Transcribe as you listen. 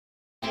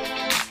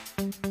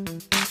Hello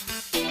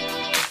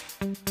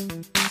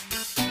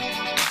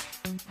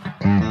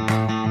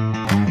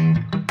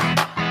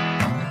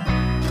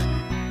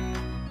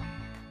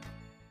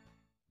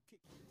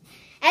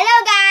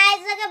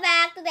guys, welcome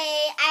back.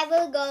 Today I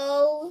will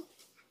go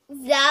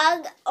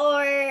vlog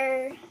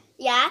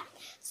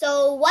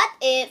So what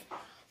if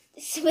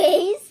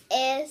space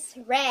is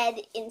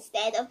red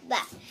instead of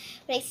black?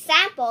 For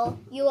example,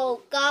 you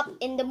woke up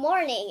in the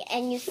morning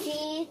and you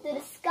see to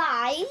the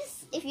skies,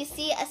 if you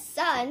see a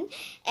sun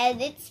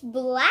and it's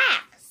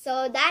black.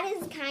 So that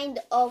is kind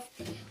of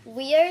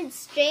weird,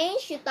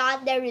 strange. You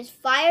thought there is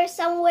fire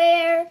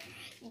somewhere.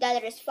 You thought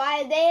there is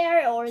fire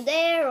there or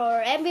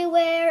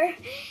everywhere.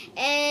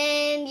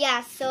 And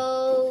yeah,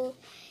 so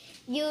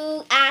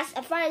you ask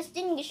a fire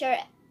extinguisher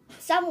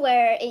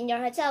somewhere in your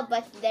hotel,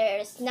 but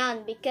there's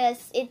none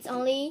because it's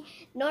only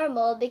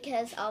normal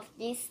because of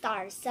these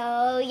stars.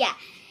 So yeah,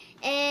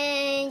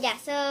 and yeah,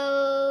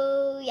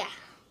 so yeah.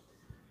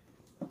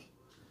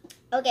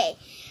 Okay,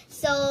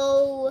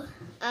 so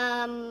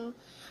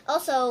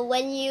also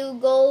when you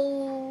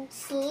go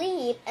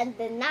sleep at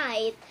the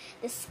night,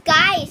 the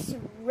sky is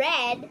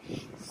red,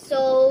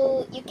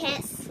 so you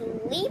can't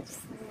sleep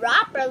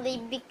properly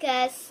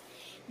because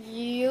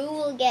you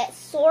will get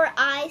sore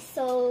eyes.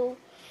 So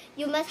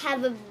you must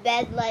have a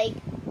bed like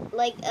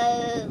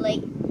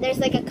there's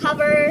like a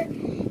cover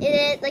in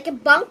it, like a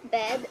bunk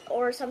bed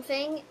or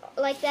something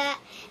like that,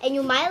 and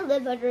you might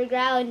live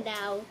underground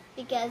now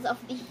because of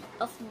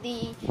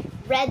the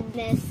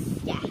redness.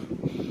 Yeah,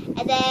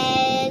 and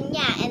then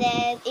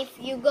if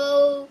you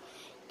go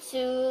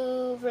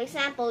to, for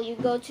example, you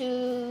go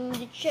to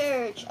the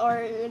church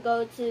or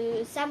go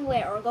to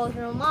somewhere or go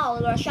to a mall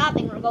or go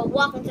shopping or go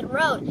walk into the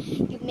road,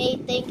 you may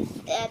think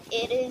that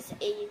it is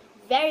a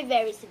very,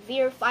 very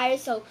severe fire.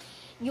 So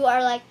you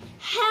are like,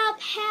 help,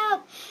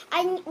 help,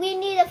 we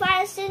need a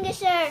fire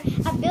extinguisher,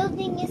 a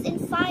building is in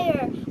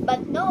fire.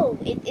 But no,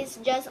 it is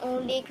just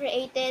only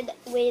created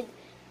with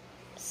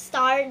a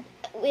star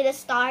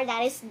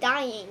that is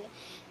dying.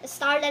 A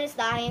star that is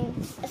dying.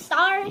 A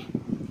star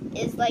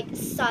is like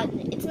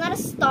sun. It's not a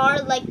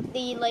star like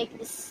the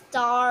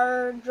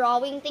star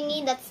drawing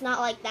thingy. That's not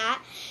like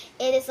that.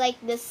 It is like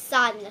the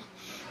sun.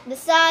 The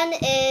sun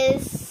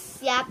is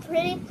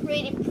pretty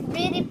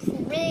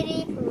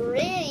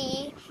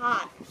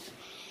hot.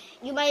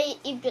 You might,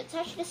 if you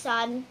touch the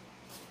sun,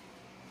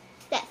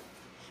 death.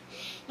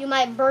 You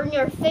might burn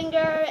your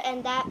finger,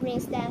 and that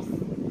means death.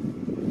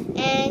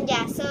 And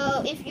yeah,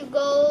 so if you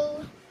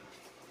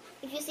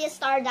see a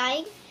star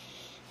dying,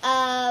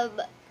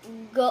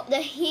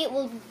 the heat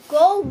will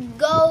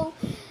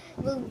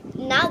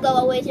not go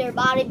away to your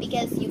body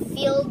because you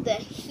feel the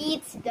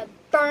heat, the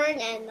burn,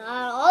 and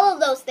all of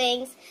those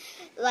things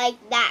like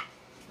that.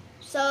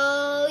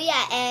 So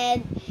yeah,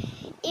 and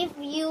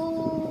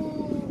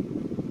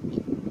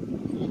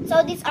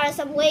so these are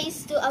some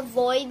ways to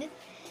avoid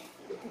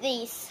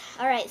these.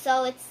 Alright,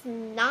 so it's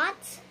not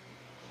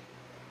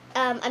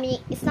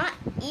it's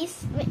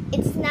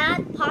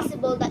not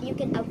possible that you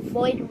can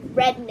avoid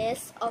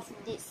redness of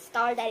the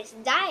star that is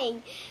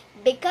dying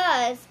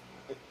because,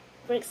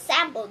 for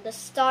example, the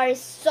star is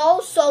so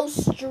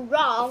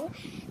strong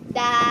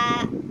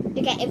that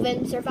you can't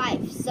even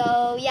survive.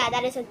 So yeah,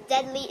 that is a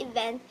deadly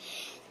event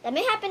that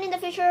may happen in the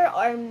future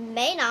or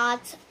may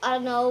not. I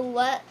don't know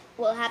what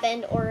will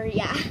happen, or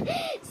yeah.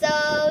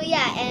 So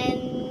yeah,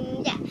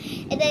 and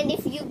then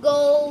if you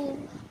go,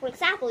 for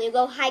example, you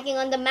go hiking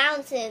on the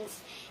mountains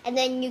and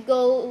then you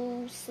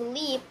go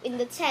sleep in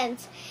the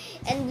tent,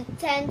 and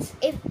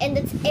if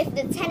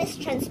the tent is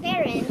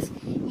transparent,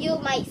 you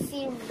might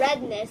see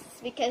redness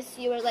because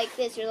you were like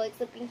this, you're like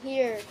sleeping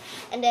here,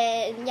 and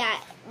then yeah.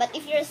 But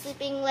if you're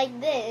sleeping like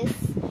this,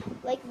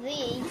 like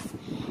these,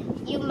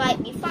 you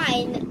might be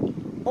fine.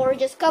 Or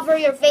just cover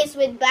your face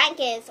with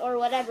blankets or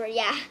whatever,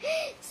 yeah.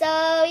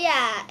 So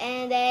yeah,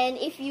 and then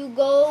if you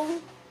go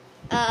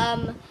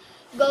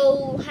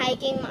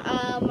hiking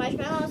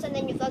marshmallows, and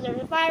then you thought there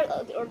was a fire,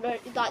 or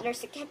you thought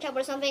there's a ketchup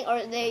or something,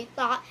 or they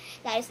thought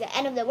that is the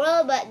end of the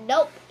world, but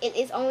nope, it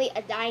is only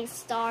a dying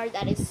star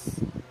that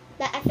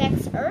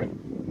affects Earth.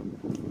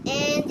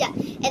 And yeah,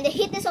 and the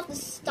heatness of the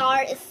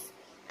star is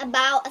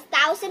about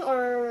 1,000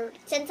 or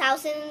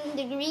 10,000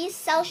 degrees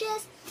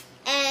Celsius,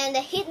 and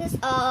the heatness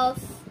of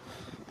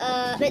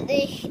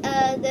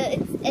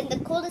the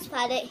coldest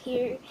planet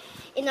here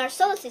in our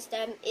solar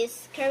system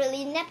is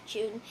currently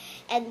Neptune,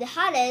 and the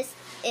hottest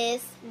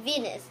is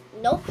Venus.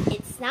 Nope,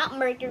 it's not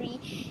Mercury,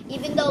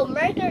 even though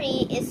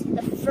Mercury is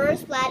the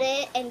first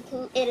planet and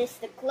it is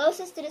the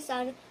closest to the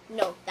sun.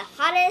 No, the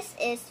hottest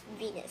is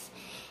Venus.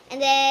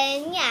 And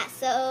then yeah,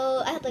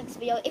 so I hope you liked this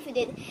video. If you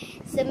did,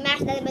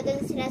 smash that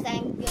button. See you next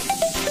time.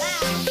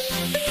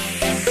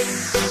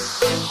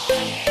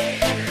 Bye.